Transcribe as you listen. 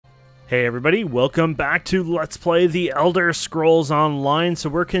Hey everybody, welcome back to Let's Play The Elder Scrolls Online. So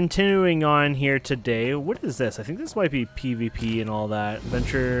we're continuing on here today. What is this? I think this might be PvP and all that.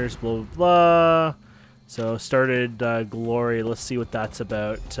 Adventures, blah, blah, blah. So started Glory. Let's see what that's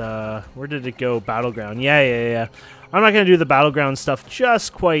about. Where did it go? Battleground. Yeah. I'm not going to do the Battleground stuff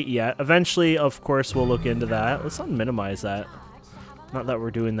just quite yet. Eventually, of course, we'll look into that. Let's not minimize that. Not that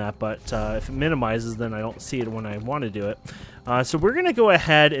we're doing that, but if it minimizes, then I don't see it when I want to do it. So we're going to go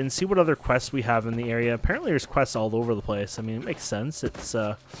ahead and see what other quests we have in the area. Apparently there's quests all over the place. I mean, it makes sense. It's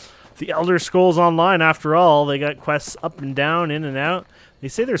the Elder Scrolls Online, after all. They got quests up and down, in and out. They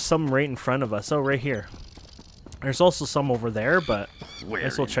say there's some right in front of us. Oh, right here. There's also some over there, but I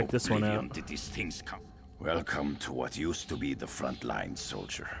guess we'll check this one out. Did these things come? Welcome to what used to be the front line,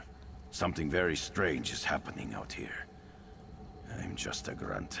 soldier. Something very strange is happening out here. I'm just a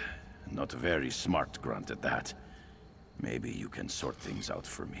grunt. Not a very smart grunt at that. Maybe you can sort things out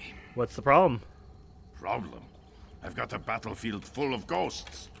for me. What's the problem? Problem? I've got a battlefield full of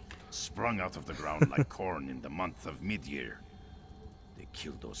ghosts, sprung out of the ground like corn in the month of mid-year. They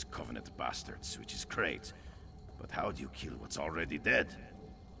killed those Covenant bastards, which is great. But how do you kill what's already dead?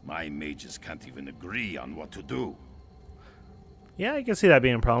 My mages can't even agree on what to do. Yeah, I can see that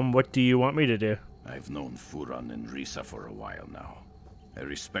being a problem. What do you want me to do? I've known Furan and Risa for a while now. I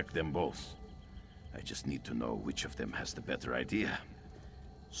respect them both. I just need to know which of them has the better idea.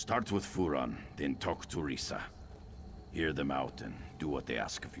 Start with Furan, then talk to Risa. Hear them out and do what they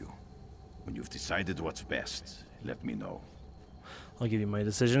ask of you. When you've decided what's best, let me know. I'll give you my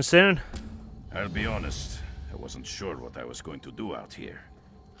decision soon. I'll be honest, I wasn't sure what I was going to do out here.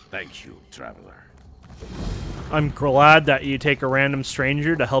 Thank you, Traveler. I'm glad that you take a random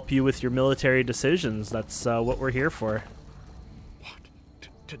stranger to help you with your military decisions. That's what we're here for. What?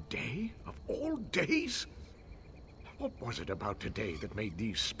 Today? Of all days? What was it about today that made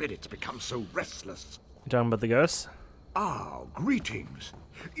these spirits become so restless? You talking about the ghosts? Ah, greetings.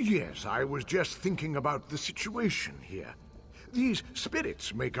 Yes, I was just thinking about the situation here. These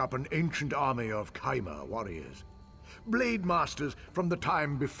spirits make up an ancient army of Kaima warriors. Blade masters from the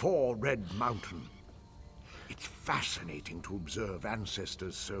time before Red Mountain. It's fascinating to observe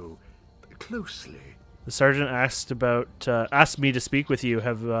ancestors so closely. The sergeant asked me to speak with you.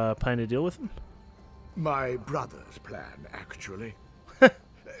 Have planned to deal with him? My brother's plan, actually.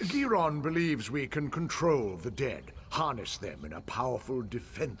 Giron believes we can control the dead, harness them in a powerful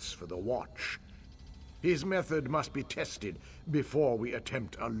defense for the Watch. His method must be tested before we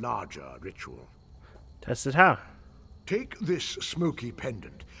attempt a larger ritual. Tested how? Take this smoky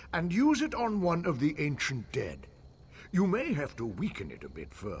pendant and use it on one of the ancient dead. You may have to weaken it a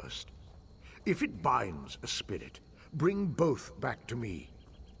bit first. If it binds a spirit, bring both back to me.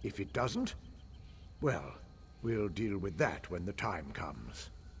 If it doesn't, well, we'll deal with that when the time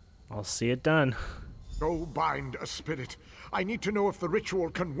comes. I'll see it done. Go bind a spirit. I need to know if the ritual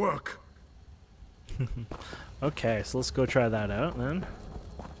can work. Okay, so let's go try that out then.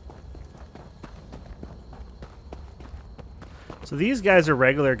 So these guys are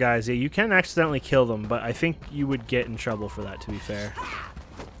regular guys. Yeah, you can accidentally kill them, but I think you would get in trouble for that, to be fair.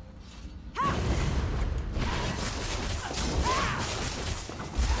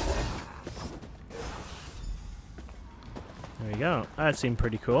 There you go. That seemed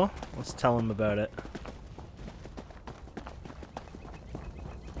pretty cool. Let's tell him about it.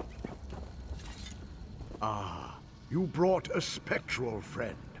 Ah, you brought a spectral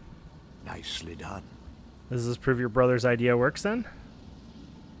friend. Nicely done. Does this prove your brother's idea works then?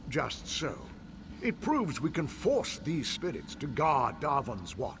 Just so. It proves we can force these spirits to guard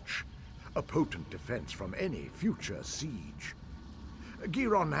Darvan's Watch, a potent defense from any future siege.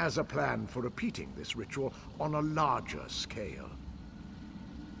 Giron has a plan for repeating this ritual on a larger scale.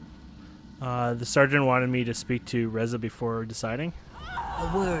 The sergeant wanted me to speak to Reza before deciding. A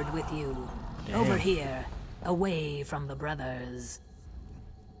word with you. Damn. Over here, away from the brothers.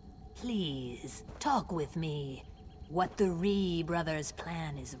 Please, talk with me. What the Ree brothers'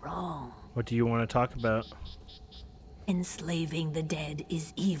 plan is wrong. What do you want to talk about? Enslaving the dead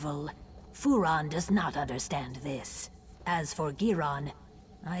is evil. Furan does not understand this. As for Giron,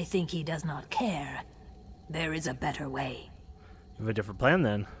 I think he does not care. There is a better way. You have a different plan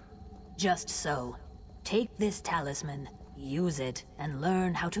then? Just so. Take this talisman, use it, and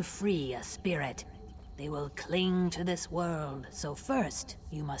learn how to free a spirit. They will cling to this world, so first,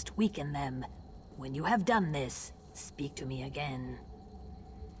 you must weaken them. When you have done this, speak to me again.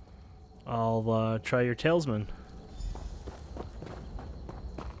 I'll try your talisman.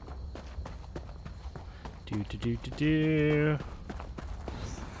 Do.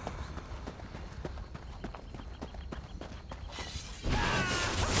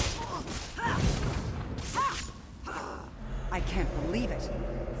 can't believe it.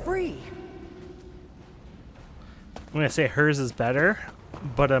 Free! I'm gonna say hers is better,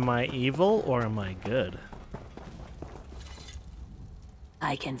 but am I evil or am I good?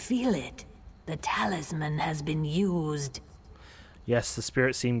 I can feel it. The talisman has been used. Yes, the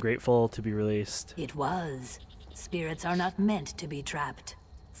spirit seemed grateful to be released. It was. Spirits are not meant to be trapped.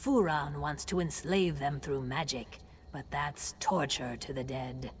 Furon wants to enslave them through magic, but that's torture to the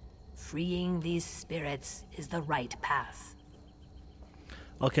dead. Freeing these spirits is the right path.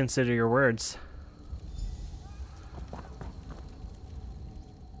 I'll consider your words.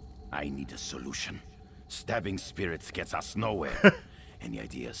 I need a solution. Stabbing spirits gets us nowhere. Any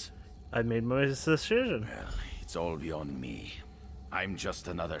ideas? I made my decision. Well, it's all beyond me. I'm just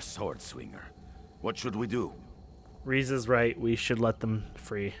another sword swinger. What should we do? Reese is right. We should let them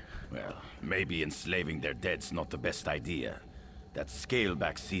free. Well, maybe enslaving their dead's not the best idea. That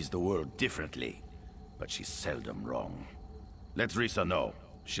Scaleback sees the world differently, but she's seldom wrong. Let Risa know.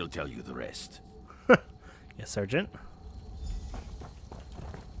 She'll tell you the rest. Yes, Sergeant.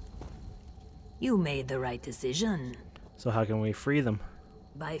 You made the right decision. So how can we free them?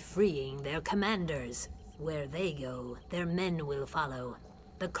 By freeing their commanders. Where they go, their men will follow.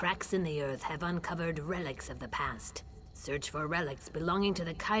 The cracks in the earth have uncovered relics of the past. Search for relics belonging to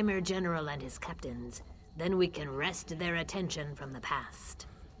the Chimera General and his captains. Then we can wrest their attention from the past.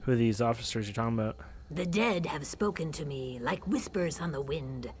 Who are these officers you're talking about? The dead have spoken to me like whispers on the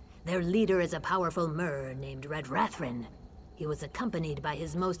wind. Their leader is a powerful Mer named Red Rathrin. He was accompanied by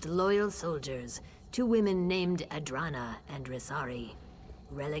his most loyal soldiers, 2 women named Adrana and Risari.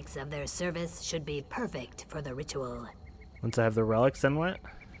 Relics of their service should be perfect for the ritual. Once I have the relics, then what?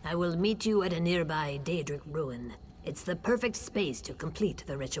 I will meet you at a nearby Daedric ruin. It's the perfect space to complete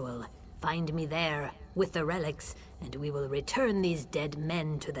the ritual. Find me there, with the relics, and we will return these dead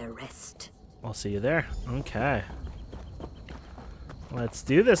men to their rest. I'll see you there. Okay. Let's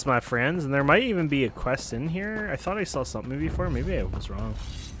do this, my friends. And there might even be a quest in here. I thought I saw something before. Maybe I was wrong.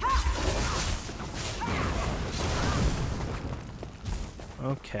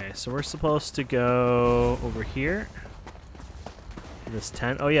 Okay, so we're supposed to go over here. This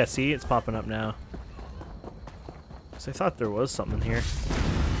tent. Oh yeah, see, it's popping up now. So I thought there was something here.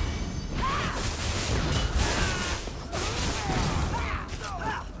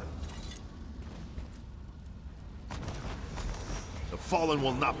 The fallen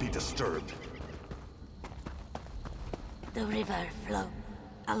will not be disturbed. The river flows,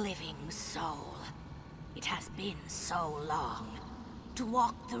 a living soul. It has been so long. To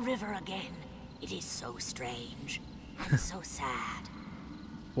walk the river again, it is so strange and so sad.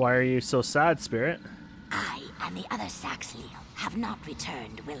 Why are you so sad, Spirit? I and the other Saxley have not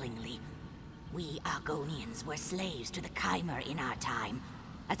returned willingly. We Argonians were slaves to the Chimera in our time,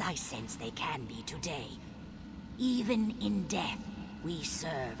 as I sense they can be today. Even in death, we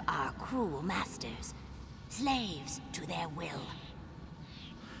serve our cruel masters, slaves to their will.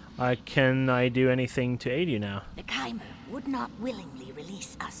 Can I do anything to aid you now? The Chimera would not willingly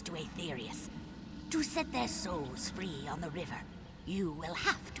release us to Aetherius. To set their souls free on the river, you will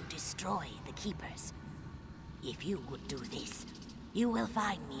have to destroy the Keepers. If you would do this, you will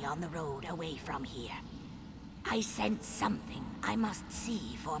find me on the road away from here. I sense something I must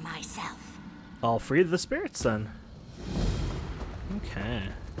see for myself. I'll free the spirits then. Okay.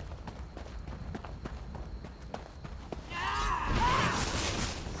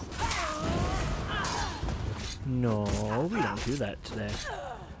 No, we don't do that today.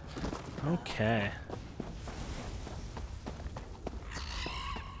 Okay.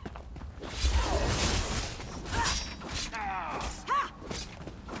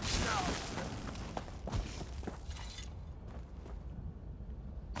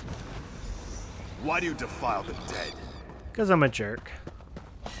 Why do you defile the dead? Because I'm a jerk.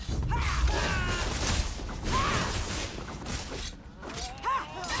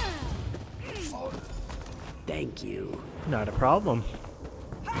 Thank you. Not a problem.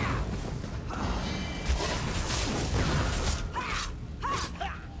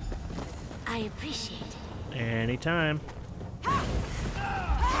 I appreciate it. Anytime.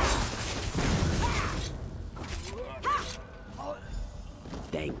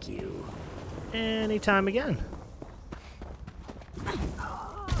 Thank you. Anytime again.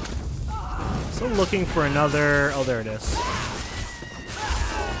 Still looking for another... Oh, there it is.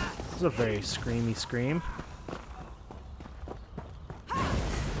 This is a very screamy scream.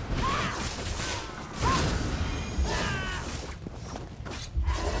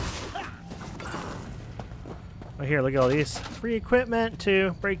 Oh, here, look at all these. Free equipment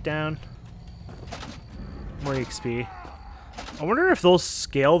to break down. More XP. I wonder if those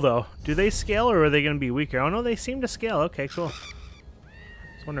scale, though. Do they scale, or are they going to be weaker? Oh, no, they seem to scale. Okay, cool.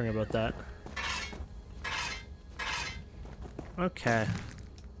 I was wondering about that. Okay.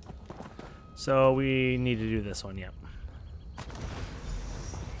 So we need to do this one, yep.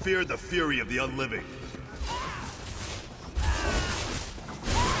 Fear the fury of the unliving.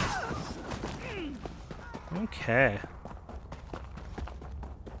 Okay.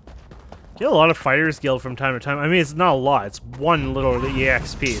 Get a lot of Fighters Guild from time to time. I mean, it's not a lot. It's one little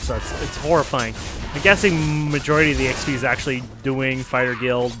EXP, so it's horrifying. I'm guessing majority of the XP is actually doing Fighter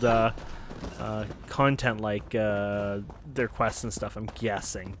Guild content, like their quests and stuff. I'm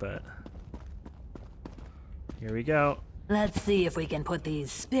guessing, but here we go. Let's see if we can put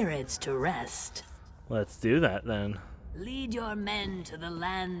these spirits to rest. Let's do that then. Lead your men to the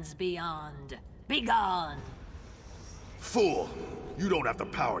lands beyond. Begone! Fool! You don't have the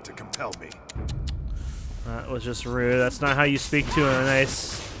power to compel me. That was just rude. That's not how you speak to a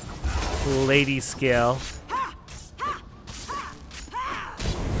nice lady scale.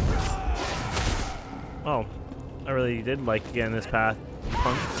 Oh, I really did like getting this path,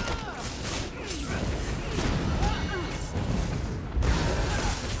 punk.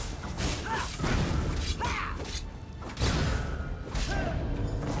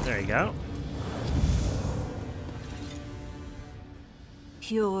 There you go.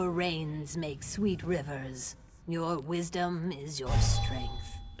 Pure rains make sweet rivers. Your wisdom is your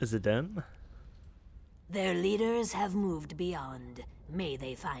strength. Is it done? Their leaders have moved beyond. May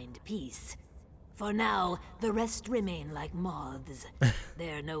they find peace. For now, the rest remain like moths.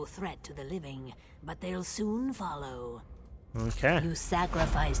 They're no threat to the living, but they'll soon follow. Okay. You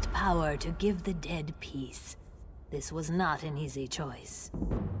sacrificed power to give the dead peace. This was not an easy choice.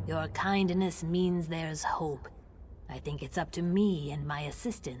 Your kindness means there's hope. I think it's up to me and my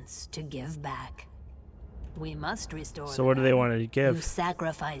assistants to give back. We must restore. So what do they want to give? You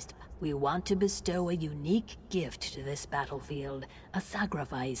sacrificed. We want to bestow a unique gift to this battlefield. A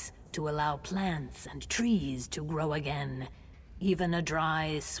sacrifice to allow plants and trees to grow again. Even a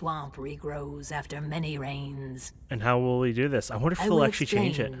dry swamp regrows after many rains. And how will we do this? I wonder if they'll actually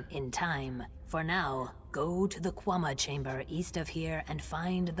change it. In time. For now, go to the Quama chamber east of here and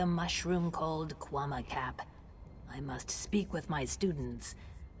find the mushroom called Quama Cap. I must speak with my students.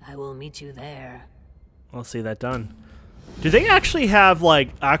 I will meet you there. I'll see that done. Do they actually have,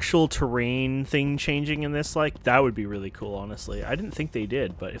 like, actual terrain thing changing in this? Like, that would be really cool, honestly. I didn't think they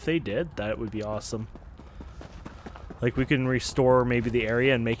did, but if they did, that would be awesome. Like, we can restore maybe the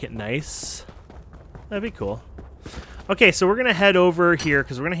area and make it nice. That'd be cool. Okay, so we're going to head over here,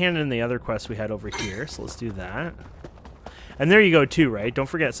 because we're going to hand in the other quests we had over here. So let's do that. And there you go, too, right? Don't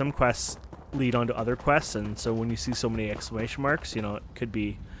forget, some quests lead on to other quests, and so when you see so many exclamation marks, you know, it could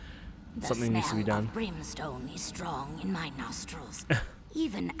be something needs to be done. The smell of brimstone is strong in my nostrils.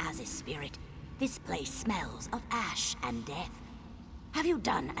 Even as a spirit, this place smells of ash and death. Have you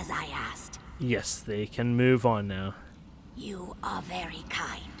done as I asked? Yes, they can move on now. You are very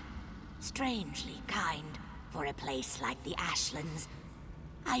kind. Strangely kind for a place like the Ashlands.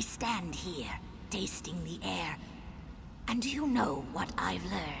 I stand here, tasting the air. And do you know what I've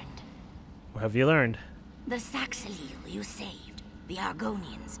learned? What have you learned? The Saxilil you saved, the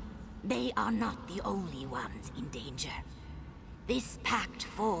Argonians, they are not the only ones in danger. This pact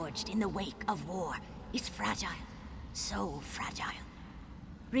forged in the wake of war is fragile, so fragile.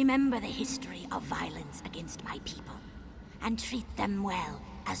 Remember the history of violence against my people, and treat them well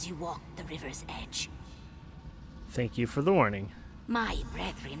as you walk the river's edge. Thank you for the warning. My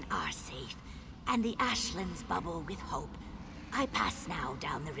brethren are safe, and the Ashlands bubble with hope. I pass now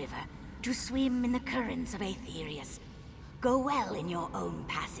down the river to swim in the currents of Aetherius. Go well in your own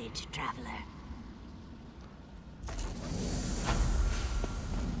passage, traveler.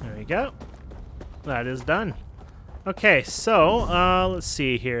 There we go. That is done. Okay, so let's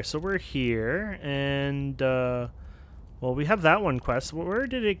see here. So we're here, and well, we have that one quest. Where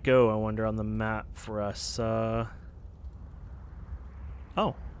did it go, I wonder, on the map for us? Oh.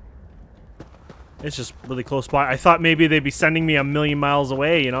 It's just really close by. I thought maybe they'd be sending me a million miles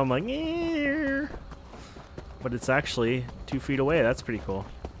away, you know? I'm like, eh. But it's actually 2 feet away. That's pretty cool.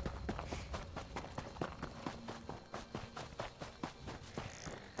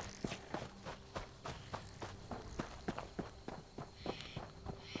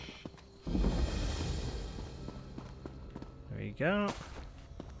 There you go.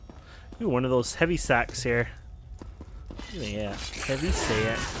 Ooh, one of those heavy sacks here. Yeah, heavy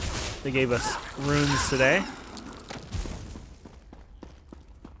sack. They gave us runes today.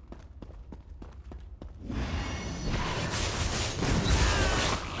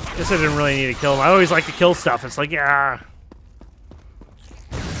 Guess I didn't really need to kill him. I always like to kill stuff. It's like, yeah.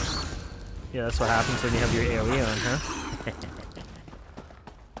 Yeah, that's what happens when you have your AoE on, huh?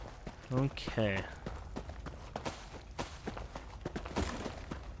 Okay.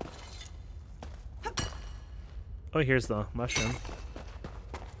 Oh, here's the mushroom.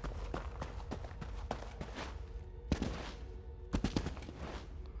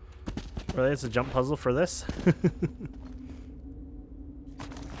 Really? It's a jump puzzle for this?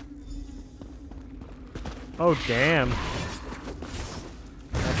 Oh, damn.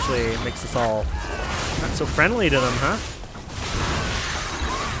 Actually, it makes us all not so friendly to them, huh?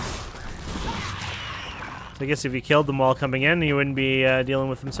 So I guess if you killed them while coming in, you wouldn't be dealing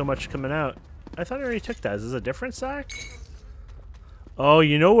with them so much coming out. I thought I already took that. Is this a different sack? Oh,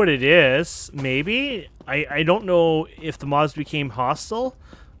 you know what it is? Maybe? I don't know if the mobs became hostile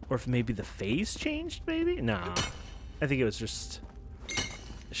or if maybe the phase changed, maybe? Nah. I think it was just...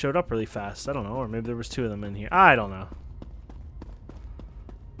 It showed up really fast. I don't know. Or maybe there was 2 of them in here. I don't know.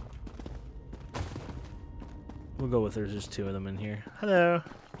 We'll go with there's just 2 of them in here. Hello.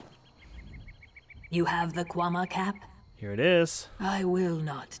 You have the Kwama cap? Here it is. I will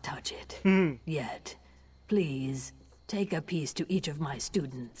not touch it. Yet. Please, take a piece to each of my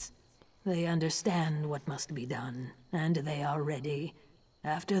students. They understand what must be done, and they are ready.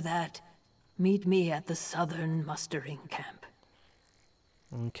 After that, meet me at the southern mustering camp.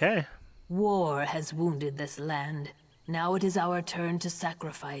 Okay. War has wounded this land. Now it is our turn to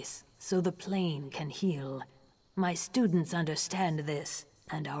sacrifice, so the plane can heal. My students understand this,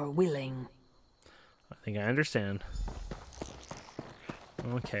 and are willing. I think I understand.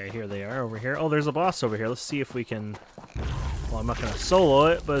 Okay, here they are over here. Oh, there's a boss over here. Let's see if we can... Well, I'm not going to solo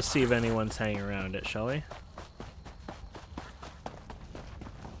it, but let's see if anyone's hanging around it, shall we?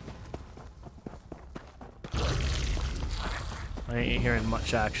 I ain't hearing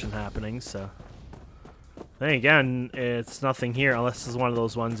much action happening, so... Then again, it's nothing here, unless it's one of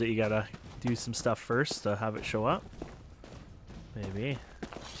those ones that you gotta do some stuff first to have it show up. Maybe.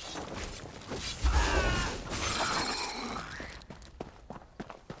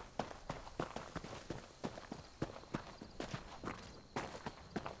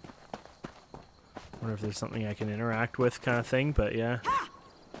 Wonder if there's something I can interact with, kind of thing, but yeah.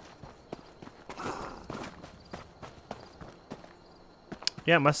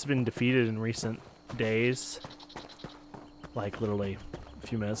 Yeah, it must have been defeated in recent days. Like, literally a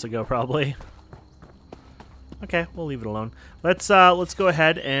few minutes ago, probably. Okay, we'll leave it alone. Let's go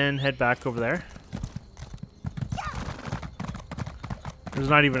ahead and head back over there. There's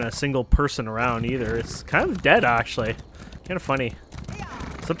not even a single person around either. It's kind of dead, actually. Kind of funny.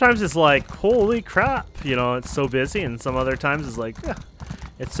 Sometimes it's like, holy crap, you know, it's so busy, and some other times it's like, yeah,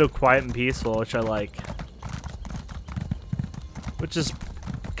 it's so quiet and peaceful, which I like. Which is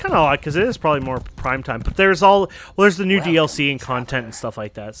kind of odd, because it is probably more prime time. But there's there's the new DLC and content and stuff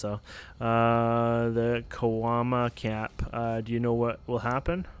like that, so. The Kwama cap, do you know what will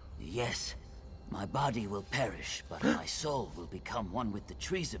happen? Yes. My body will perish, but my soul will become one with the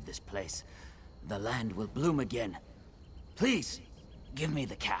trees of this place. The land will bloom again. Please, give me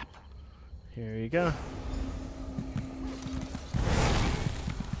the cap. Here you go.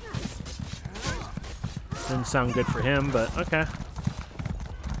 Didn't sound good for him, but okay.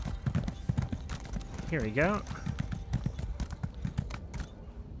 Here we go.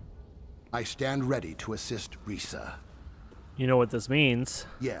 I stand ready to assist Risa. You know what this means.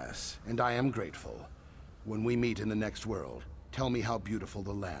 Yes, and I am grateful. When we meet in the next world, tell me how beautiful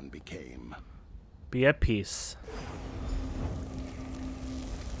the land became. Be at peace.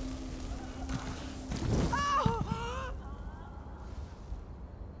 Oh,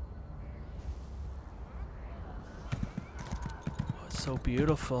 it's so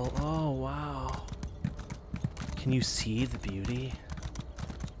beautiful. Oh, wow. Can you see the beauty?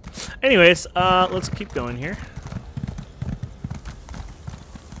 Anyways, let's keep going here.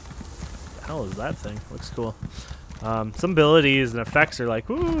 What the hell is that thing? Looks cool. Some abilities and effects are like,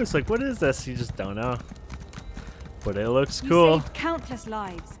 ooh, it's like, what is this? You just don't know. But it looks cool. You saved countless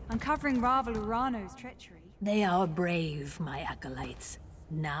lives, uncovering Ravel Urano's treachery. They are brave, my acolytes.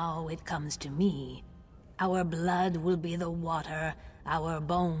 Now it comes to me. Our blood will be the water, our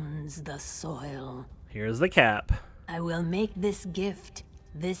bones the soil. Here's the cap. I will make this gift,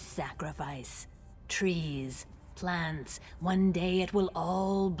 this sacrifice. Trees, plants, one day it will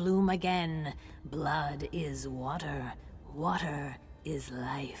all bloom again. Blood is water, water is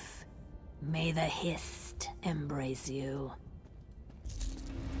life. May the Hist embrace you.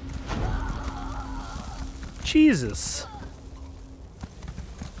 Jesus.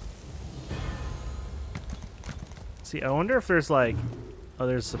 See, I wonder if there's like... Oh,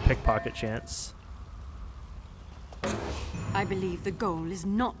 there's a pickpocket chance. I I believe the goal is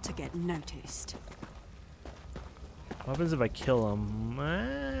not to get noticed. What happens if I kill him?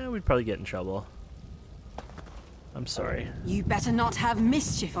 We'd probably get in trouble. I'm sorry. You better not have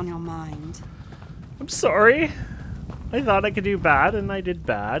mischief on your mind. I'm sorry. I thought I could do bad, and I did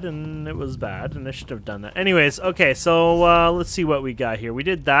bad, and it was bad, and I should have done that. Anyways, okay, so let's see what we got here. We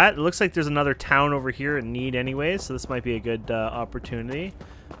did that. It looks like there's another town over here in need anyway, so this might be a good opportunity.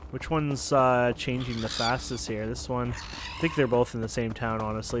 Which one's changing the fastest here? This one? I think they're both in the same town,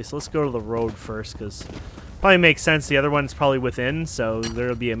 honestly. So let's go to the road first, because probably makes sense. The other one's probably within, so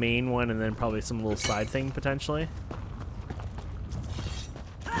there'll be a main one, and then probably some little side thing, potentially.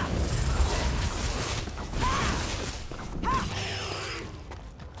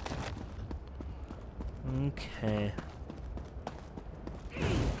 Okay.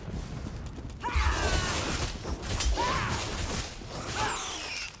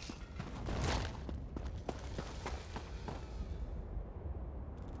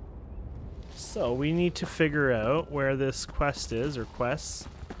 So we need to figure out where this quest is, or quests.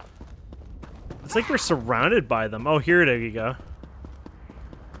 It's like we're surrounded by them. Oh, here you go.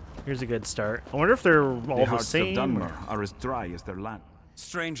 Here's a good start. I wonder if they're all the hearts same. of Dunmer are as dry as their land.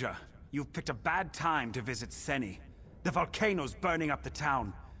 Stranger, you've picked a bad time to visit Seni. The volcano's burning up the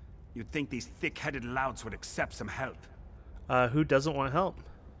town. You'd think these thick-headed louts would accept some help. Who doesn't want help?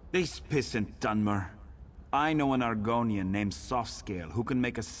 This pissant Dunmer. I know an Argonian named Softscale who can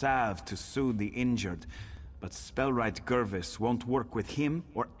make a salve to soothe the injured, but Spellwright Gervis won't work with him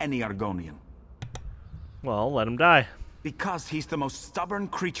or any Argonian. Well, let him die. Because he's the most stubborn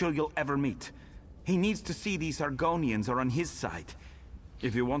creature you'll ever meet. He needs to see these Argonians are on his side.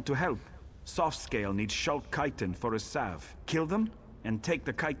 If you want to help, Softscale needs Schultz Chiton for his salve. Kill them, and take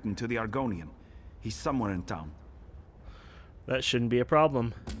the Chiton to the Argonian. He's somewhere in town. That shouldn't be a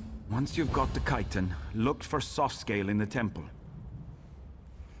problem. Once you've got the Chiton, look for Softscale in the temple.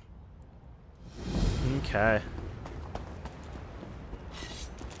 Okay.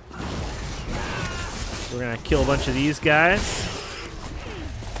 We're gonna kill a bunch of these guys.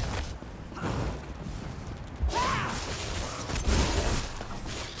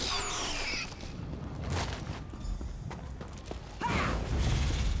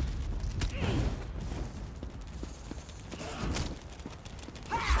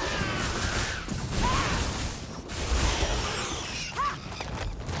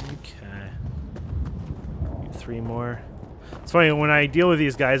 Three more. It's funny, when I deal with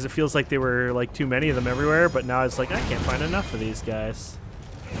these guys, it feels like they were like too many of them everywhere, but now it's like I can't find enough of these guys.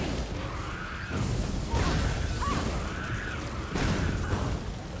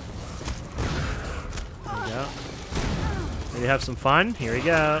 There we go. Ready to have some fun? Here we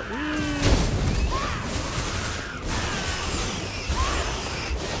go.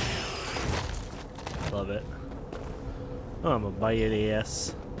 Love it. Oh, I'm a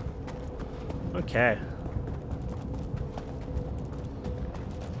bite-ass. Okay.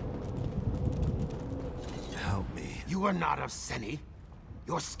 You are not of Seni.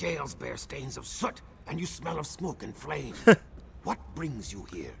 Your scales bear stains of soot, and you smell of smoke and flame. What brings you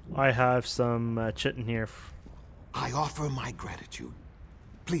here? I have some chitin here. I offer my gratitude.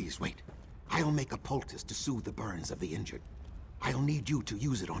 Please wait. I'll make a poultice to soothe the burns of the injured. I'll need you to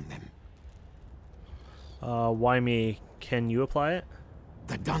use it on them. Why me? Can you apply it?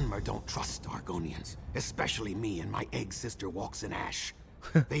 The Dunmer don't trust Argonians, especially me and my egg sister walks in ash.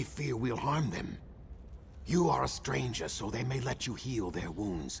 They fear we'll harm them. You are a stranger, so they may let you heal their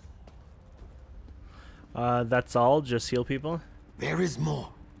wounds. That's all? Just heal people? There is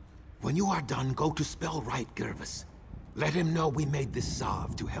more. When you are done, go to Spellwright Gervis. Let him know we made this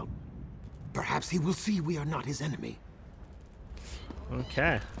salve to help. Perhaps he will see we are not his enemy.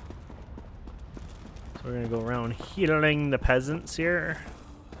 Okay. So we're gonna go around healing the peasants here.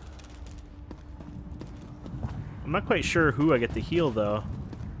 I'm not quite sure who I get to heal, though.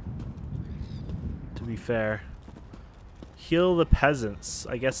 To be fair. Heal the peasants.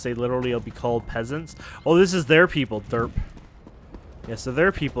 I guess they literally will be called peasants. Oh, this is their people, derp. Yeah, so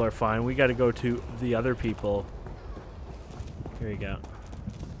their people are fine. We gotta go to the other people. Here we go.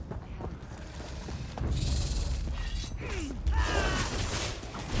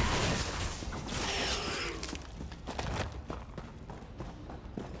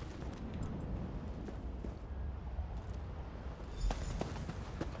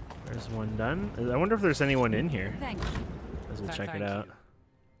 There's one done. I wonder if there's anyone in here. Thank you. As we'll check it out.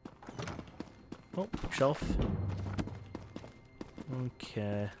 Oh, shelf.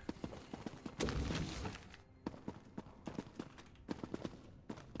 Okay.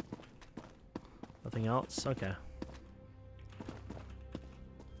 Nothing else? Okay.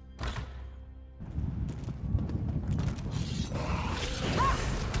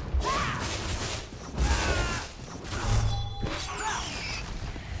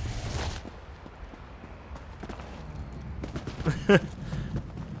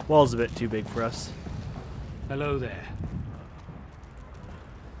 Wall's a bit too big for us. Hello there.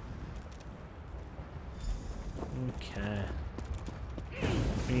 Okay.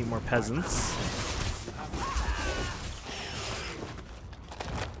 We need more peasants.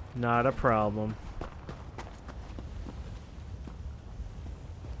 Not a problem.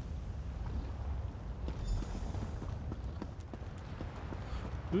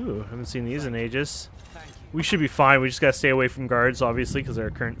 Ooh, haven't seen these in ages. We should be fine. We just gotta stay away from guards, obviously, because they're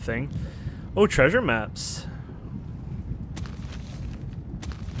a current thing. Oh, treasure maps.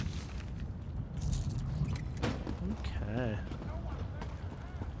 Okay.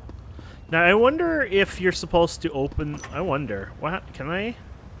 Now, I wonder if you're supposed to open... I wonder. What? Can I...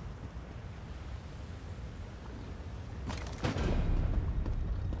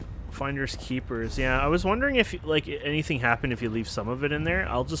 Finders keepers. Yeah, I was wondering if like anything happened if you leave some of it in there.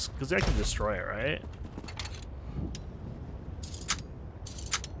 I'll just because I can destroy it, right?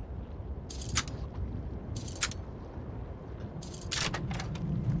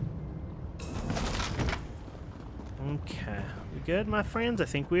 Okay, we good, my friends? I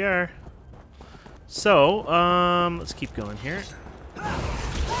think we are. So, let's keep going here.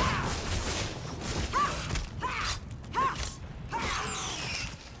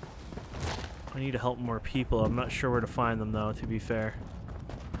 I need to help more people. I'm not sure where to find them, though, to be fair.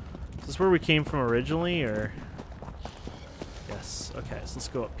 Is this where we came from originally, or...? Yes. Okay, so let's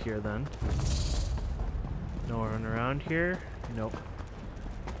go up here, then. No one around here? Nope.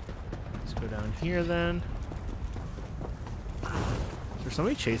 Let's go down here, then. Is there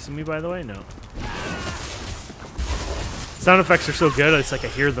somebody chasing me, by the way? No. Sound effects are so good, it's like I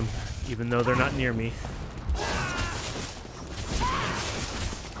hear them, even though they're not near me.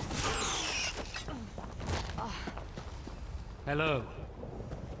 Hello.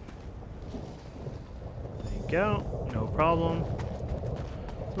 There you go. No problem.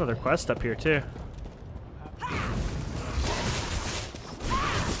 Another quest up here, too.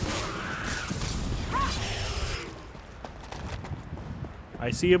 I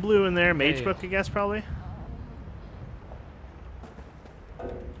see a blue in there. Mage book, I guess, probably.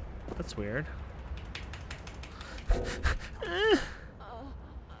 That's weird.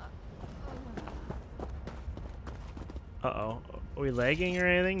 Uh-oh. Are we lagging or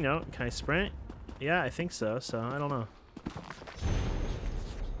anything? No. Can I sprint? Yeah, I think so. So, I don't know.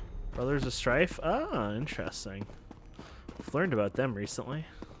 Brothers of Strife? Ah, interesting. I've learned about them recently.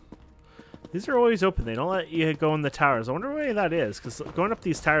 These are always open. They don't let you go in the towers. I wonder why that is, because going up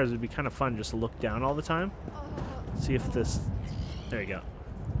these towers would be kind of fun just to look down all the time. See if this... There you go.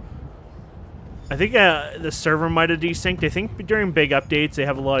 I think the server might have desynced. I think during big updates they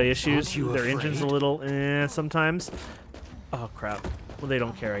have a lot of issues. Their engine's a little sometimes. Oh, crap. Well, they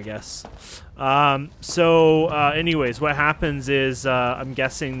don't care, I guess. Anyways, what happens is I'm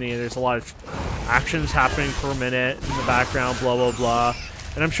guessing there's a lot of actions happening per minute in the background, blah, blah, blah.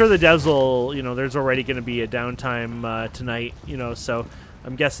 And I'm sure the devs will, you know, there's already going to be a downtime tonight, you know, so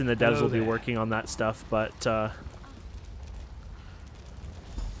I'm guessing the devs will be working on that stuff, but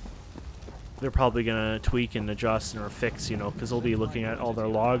they're probably going to tweak and adjust or fix, you know, because they'll be looking at all their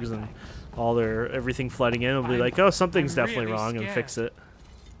logs and all their everything flooding in. They'll be like, oh, something's definitely really wrong, and fix it.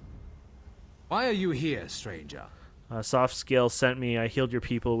 Why are you here, stranger? Soft Scale sent me. I healed your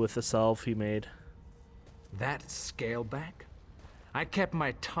people with the salve he made. That Scaleback? I kept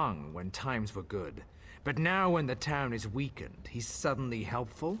my tongue when times were good, but now when the town is weakened, he's suddenly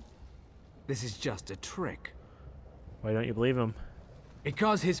helpful? This is just a trick. Why don't you believe him?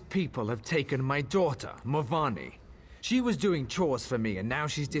 Because his people have taken my daughter, Movani. She was doing chores for me and now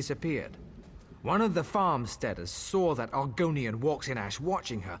she's disappeared. One of the farmsteaders saw that Argonian walks in ash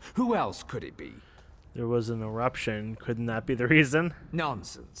watching her. Who else could it be? There was an eruption. Couldn't that be the reason?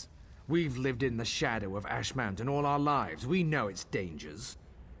 Nonsense. We've lived in the shadow of Ash Mountain all our lives. We know its dangers.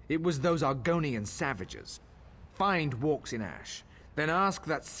 It was those Argonian savages. Find Walks in Ash. Then ask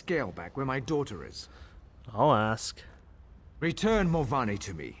that Scaleback where my daughter is. I'll ask. Return Movani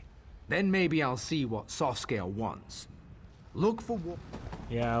to me. Then maybe I'll see what Softscale wants. Look for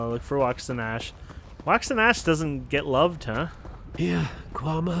Yeah, I'll look for Walks in Ash. Walks in Ash doesn't get loved, huh? Here,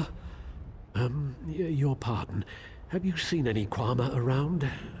 Kwama. Your pardon. Have you seen any Kwama around?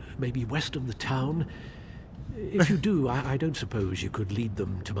 Maybe west of the town? If you do, I don't suppose you could lead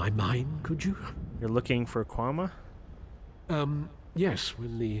them to my mine, could you? You're looking for Kwama? Yes.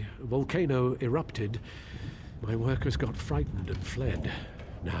 When the volcano erupted, my workers got frightened and fled.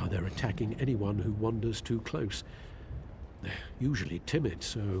 Now they're attacking anyone who wanders too close. They're usually timid,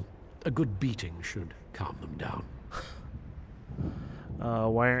 so a good beating should calm them down.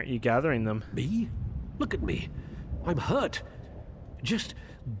 Why aren't you gathering them? Me? Look at me. I'm hurt. Just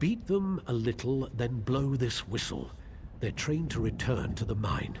beat them a little, then blow this whistle. They're trained to return to the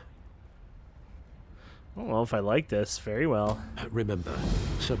mine. Oh, well, if I like this, very well. Remember,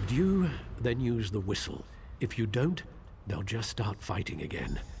 subdue, then use the whistle. If you don't, they'll just start fighting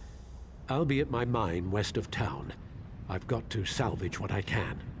again. I'll be at my mine west of town. I've got to salvage what I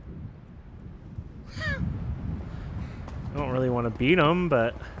can. I don't really want to beat them,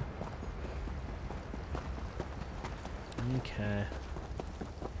 but... Okay.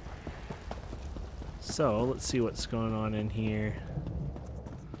 So, let's see what's going on in here.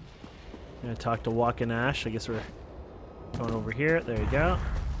 I'm gonna talk to Walking Ash. I guess we're going over here. There you go.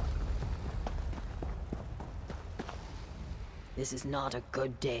 This is not a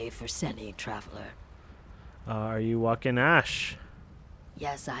good day for Seni, traveler. Are you Walking Ash?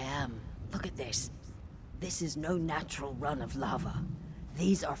 Yes, I am. Look at this. This is no natural run of lava.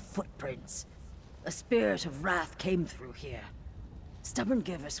 These are footprints. A spirit of wrath came through here. Stubborn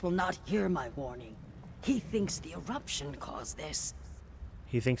Givus will not hear my warning. He thinks the eruption caused this.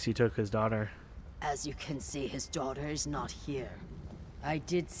 He thinks he took his daughter. As you can see, his daughter is not here. I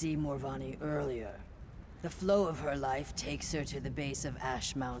did see Morvani earlier. The flow of her life takes her to the base of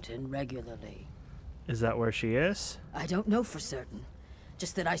Ash Mountain regularly. Is that where she is? I don't know for certain.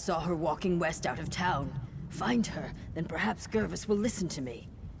 Just that I saw her walking west out of town. Find her, then perhaps Gervis will listen to me.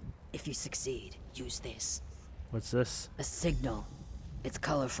 If you succeed, use this. What's this? A signal. It's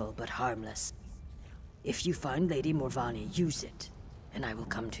colorful but harmless. If you find Lady Morvani, use it, and I will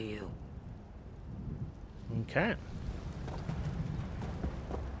come to you. Okay.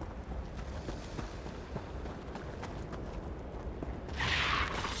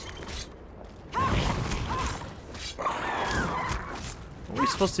 Are we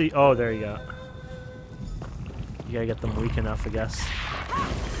supposed to... Oh, there you go. You gotta get them weak enough, I guess.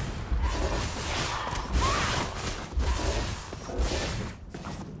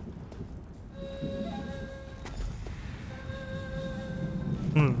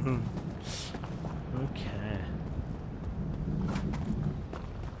 Okay.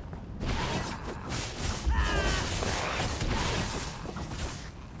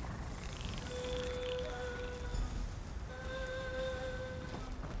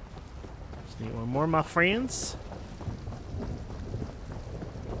 Just need one more, my friends.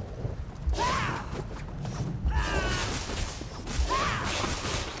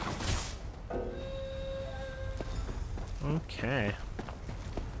 Okay.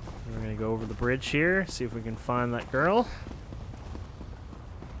 We're gonna go over the bridge here, see if we can find that girl.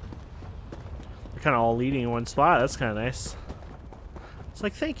 They're kind of all leading in one spot. That's kind of nice. It's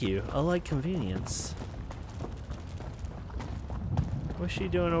like, thank you. I like convenience. What's she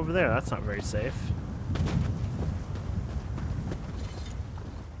doing over there? That's not very safe.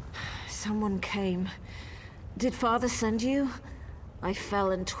 Someone came. Did Father send you? I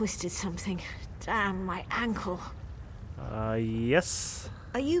fell and twisted something. Damn, my ankle. Yes.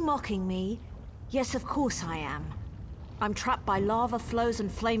 Are you mocking me? Yes, of course I am. I'm trapped by lava flows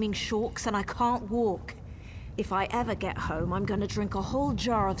and flaming shorks, and I can't walk. If I ever get home, I'm gonna drink a whole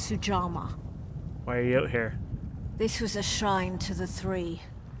jar of Sujama. Why are you out here? This was a shrine to the three.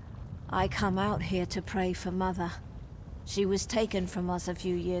 I come out here to pray for Mother. She was taken from us a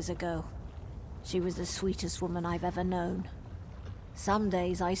few years ago. She was the sweetest woman I've ever known. Some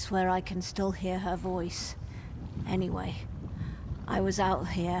days I swear I can still hear her voice. Anyway, I was out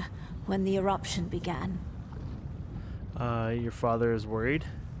here when the eruption began. Your father is worried?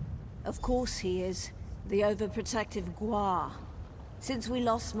 Of course he is. The overprotective Gua. Since we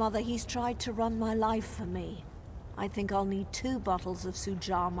lost Mother, he's tried to run my life for me. I think I'll need 2 bottles of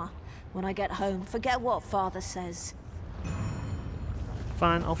Sujama when I get home. Forget what Father says.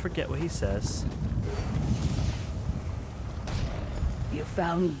 Fine, I'll forget what he says. You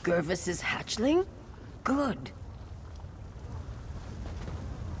found Gervis's hatchling? Good.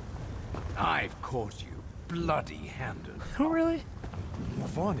 I've caught you bloody-handed. Oh, really?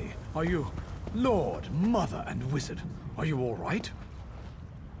 Morvani, are you Lord, Mother, and Wizard? Are you all right?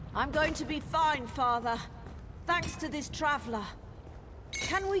 I'm going to be fine, Father. Thanks to this traveler.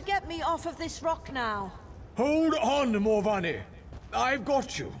 Can we get me off of this rock now? Hold on, Morvani. I've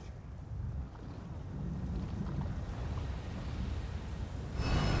got you.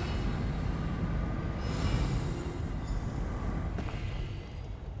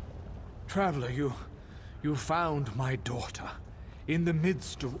 Traveler, you found my daughter. In the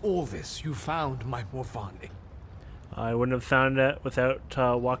midst of all this, you found my Morvani. I wouldn't have found it without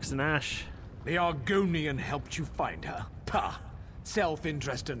Walks and Ash. The Argonian helped you find her. Pah!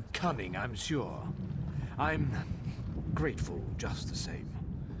 Self-interest and cunning, I'm sure. I'm grateful just the same.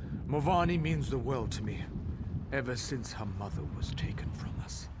 Morvani means the world to me. ever since her mother was taken from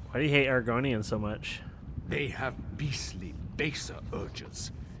us. Why do you hate Argonians so much? They have beastly, baser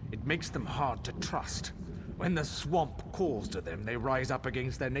urges. It makes them hard to trust. When the swamp calls to them, they rise up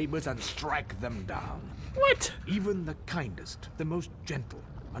against their neighbors and strike them down. What? Even the kindest, the most gentle,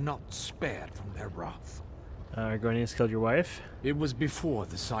 are not spared from their wrath. Argonians killed your wife? It was before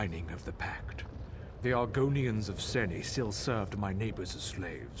the signing of the pact. The Argonians of Seni still served my neighbors as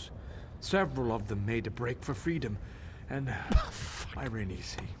slaves. Several of them made a break for freedom, and my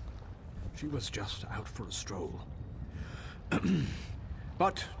Renisi, she was just out for a stroll.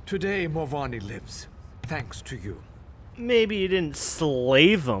 But today Morvani lives, thanks to you. Maybe you didn't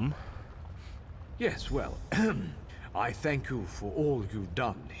slave them. Yes, well, I thank you for all you've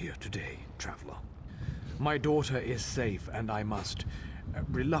done here today, traveler. My daughter is safe, and I must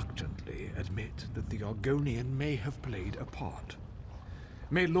reluctantly admit that the Argonian may have played a part.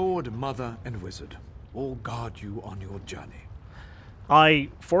 May Lord, Mother, and Wizard all guard you on your journey. I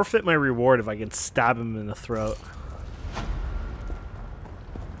forfeit my reward if I can stab him in the throat.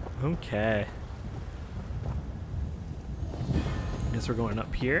 Okay. Guess we're going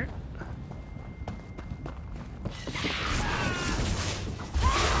up here.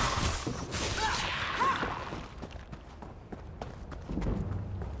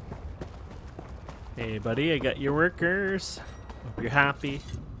 Hey buddy, I got your workers. Hope you're happy.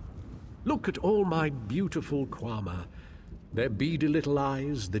 Look at all my beautiful Kwama. Their beady little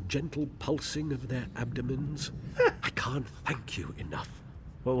eyes, the gentle pulsing of their abdomens. I can't thank you enough.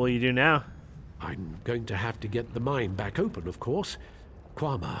 What will you do now? I'm going to have to get the mine back open, of course.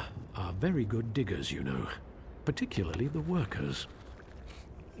 Kwama are very good diggers, you know. Particularly the workers.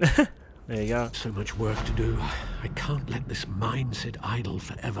 There you go. So much work to do. I can't let this mine sit idle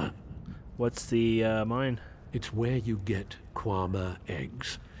forever. What's the mine? It's where you get Kwama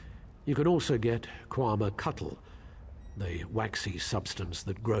eggs. You can also get Kwama cuttle, the waxy substance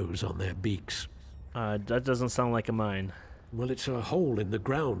that grows on their beaks. That doesn't sound like a mine. Well, it's a hole in the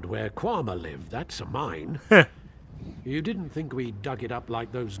ground where Kwama live. That's a mine. You didn't think we dug it up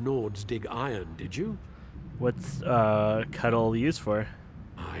like those Nords dig iron, did you? What's cuttle used for?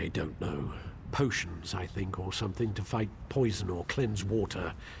 I don't know. Potions, I think, or something to fight poison or cleanse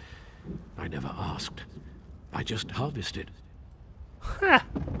water. I never asked. I just harvested.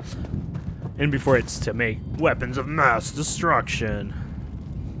 And before it's to make weapons of mass destruction.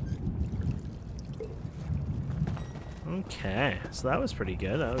 Okay, so that was pretty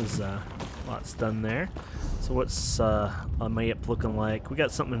good. That was lots done there. So what's Mayep looking like? We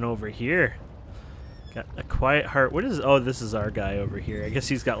got something over here. Got a quiet heart. What is? Oh, this is our guy over here. I guess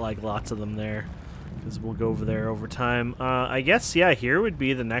he's got like lots of them there. Because we'll go over there over time. I guess, yeah, here would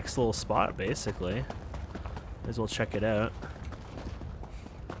be the next little spot, basically. Might as well check it out.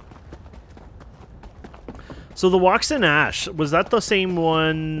 So the Waxen Ash, was that the same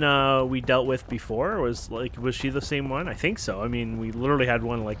one we dealt with before? Or was she the same one? I think so. I mean, we literally had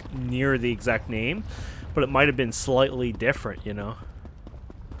one like near the exact name, but it might have been slightly different, you know.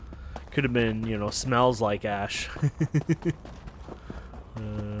 Could have been, you know, smells like ash.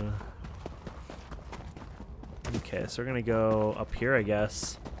 Okay, so we're gonna go up here, I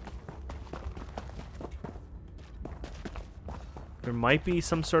guess. There might be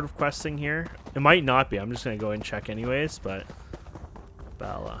some sort of questing here. It might not be. I'm just gonna go and check anyways, but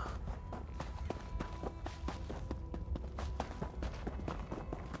Bala.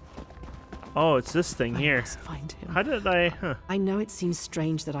 Oh, it's this thing here. I must find him. How did I? Huh. I know it seems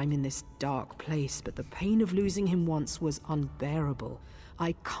strange that I'm in this dark place, but the pain of losing him once was unbearable.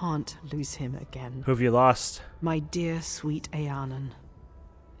 I can't lose him again. Who have you lost? My dear, sweet Eanan.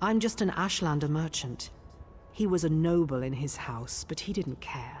 I'm just an Ashlander merchant. He was a noble in his house, but he didn't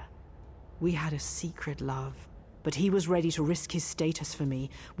care. We had a secret love, but he was ready to risk his status for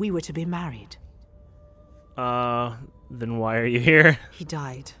me. We were to be married. Then why are you here? He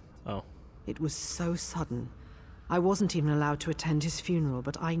died. Oh. It was so sudden. I wasn't even allowed to attend his funeral,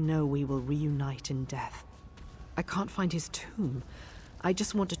 but I know we will reunite in death. I can't find his tomb. I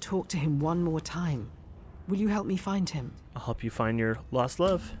just want to talk to him one more time. Will you help me find him? I'll help you find your lost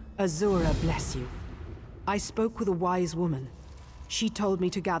love. Azura bless you. I spoke with a wise woman. She told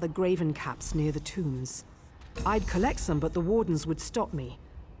me to gather graven caps near the tombs. I'd collect some, but the wardens would stop me.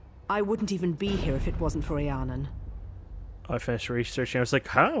 I wouldn't even be here if it wasn't for Eanan. I finished researching. I was like,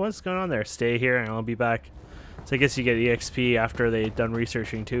 huh? What's going on there? Stay here and I'll be back. So I guess you get EXP after they've done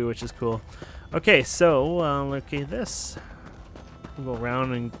researching too, which is cool. Okay, so look at this. We'll go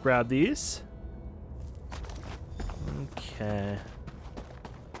around and grab these. Okay.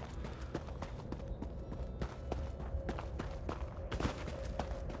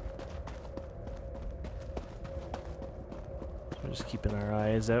 Just keeping our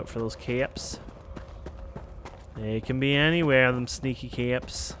eyes out for those caps. They can be anywhere, them sneaky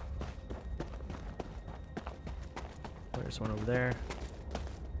caps. There's one over there.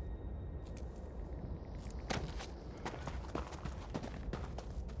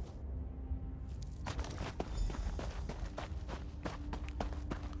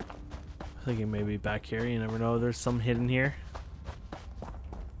 Thinking maybe back here, you never know, there's some hidden here.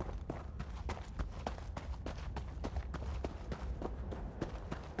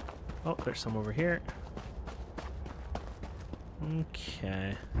 Oh, there's some over here.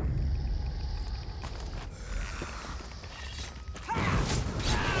 Okay.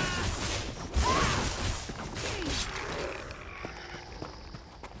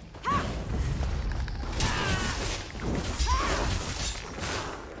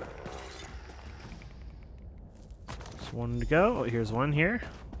 Just one to go. Oh, here's one here.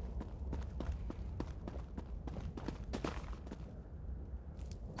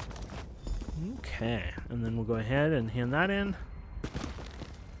 Okay, and then we'll go ahead and hand that in.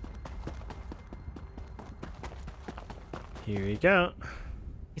 Here you go.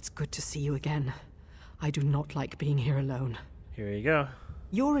 It's good to see you again. I do not like being here alone. Here you go.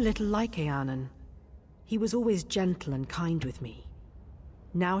 You're a little like Eanan. He was always gentle and kind with me.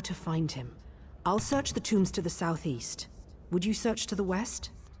 Now to find him. I'll search the tombs to the southeast. Would you search to the west?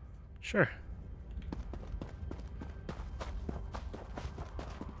 Sure.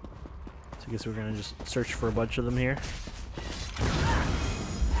 So I guess we're gonna just search for a bunch of them here.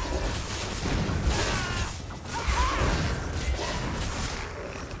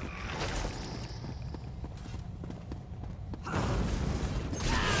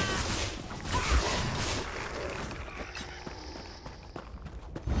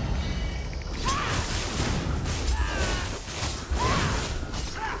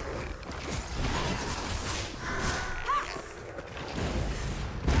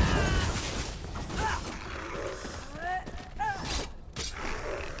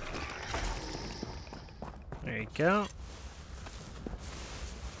 There you go.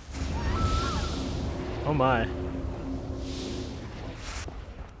 Oh my.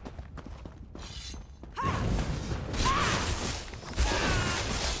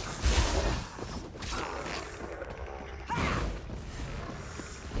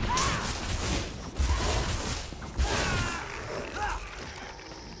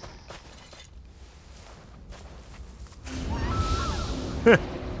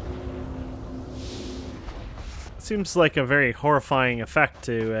 Seems like a very horrifying effect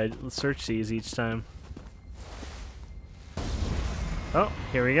to search these each time. Oh,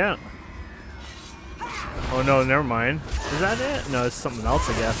 here we go. Oh no, never mind. Is that it? No, it's something else,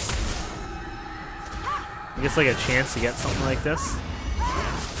 I guess. I guess like a chance to get something like this.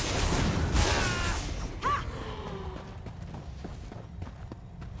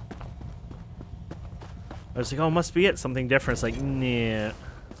 I was like, oh, must be it. Something different. It's like, nah.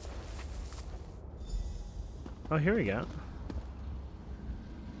 Oh, here we go.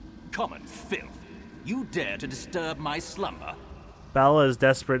 Common filth. You dare to disturb my slumber? Bala is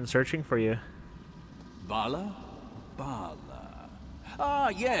desperate and searching for you. Bala? Bala. Ah,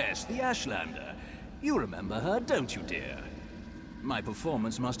 yes, the Ashlander. You remember her, don't you, dear? My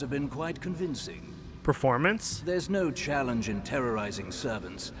performance must have been quite convincing. Performance? There's no challenge in terrorizing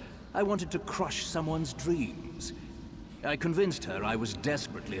servants. I wanted to crush someone's dreams. I convinced her I was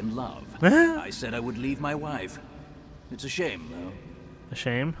desperately in love. I said I would leave my wife. It's a shame, though. A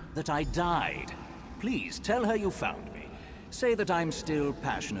shame? That I died. Please, tell her you found me. Say that I'm still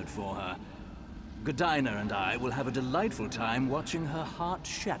passionate for her. Godina and I will have a delightful time watching her heart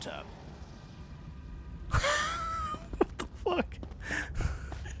shatter. What the fuck?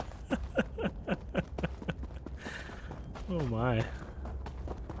 Oh my.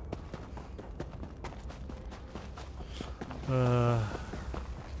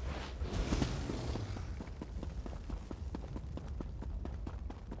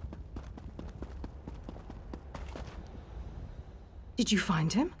 Did you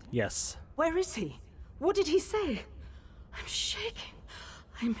find him? Yes. Where is he? What did he say? I'm shaking.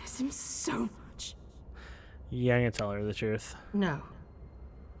 I miss him so much. Yeah, I'm gonna tell her the truth. No.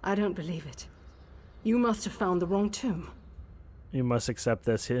 I don't believe it. You must have found the wrong tomb. You must accept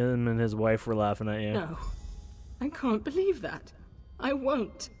this. Him and his wife were laughing at you. No. I can't believe that. I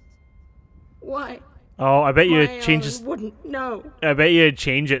won't. Why? Oh, I bet you it changes. Wouldn't know. I bet you'd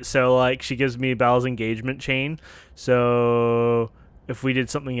change it so like she gives me Belle's engagement chain. So if we did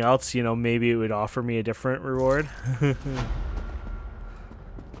something else, you know, maybe it would offer me a different reward.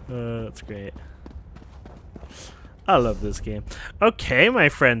 That's great. I love this game. Okay, my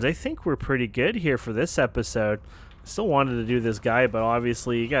friends, I think we're pretty good here for this episode. Still wanted to do this guy, but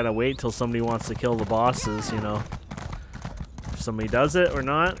obviously you gotta wait till somebody wants to kill the bosses, you know. If somebody does it or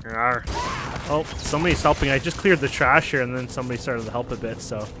not. Rawr. Oh, somebody's helping. I just cleared the trash here, and then somebody started to help a bit,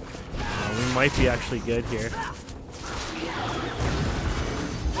 so we might be actually good here.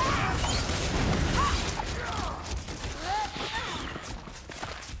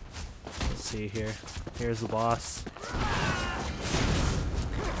 Let's see here. Here's the boss.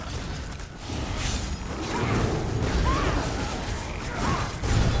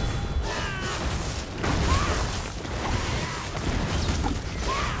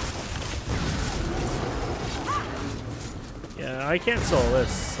 Yeah, I can't solo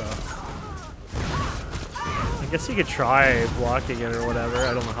this, so I guess you could try blocking it or whatever.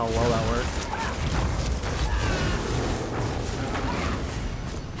 I don't know how well that works.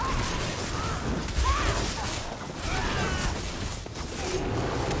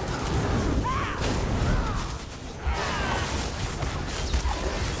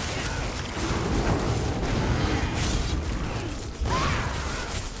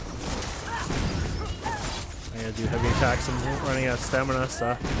 Do heavy attacks. I'm running out of stamina,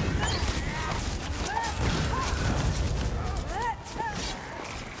 so.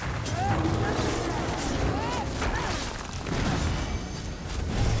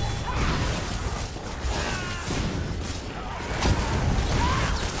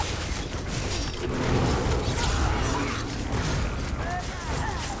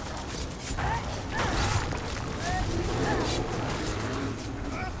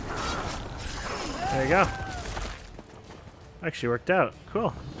 There you go. Actually worked out.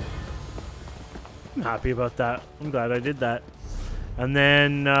 Cool. I'm happy about that. I'm glad I did that. And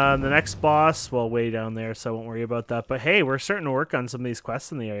then the next boss, well, way down there, so I won't worry about that. But hey, we're starting to work on some of these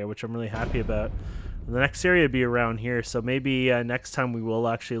quests in the area, which I'm really happy about. The next area will be around here, so maybe next time we will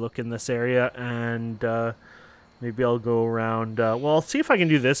actually look in this area, and maybe I'll go around. Well, I'll see if I can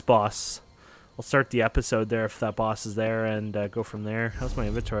do this boss. I'll start the episode there if that boss is there, and go from there. How's my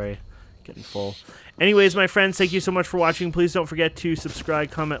inventory? Getting full. Anyways, my friends, thank you so much for watching. Please don't forget to subscribe,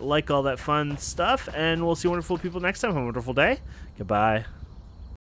 comment, like, all that fun stuff, and we'll see wonderful people next time. Have a wonderful day. Goodbye.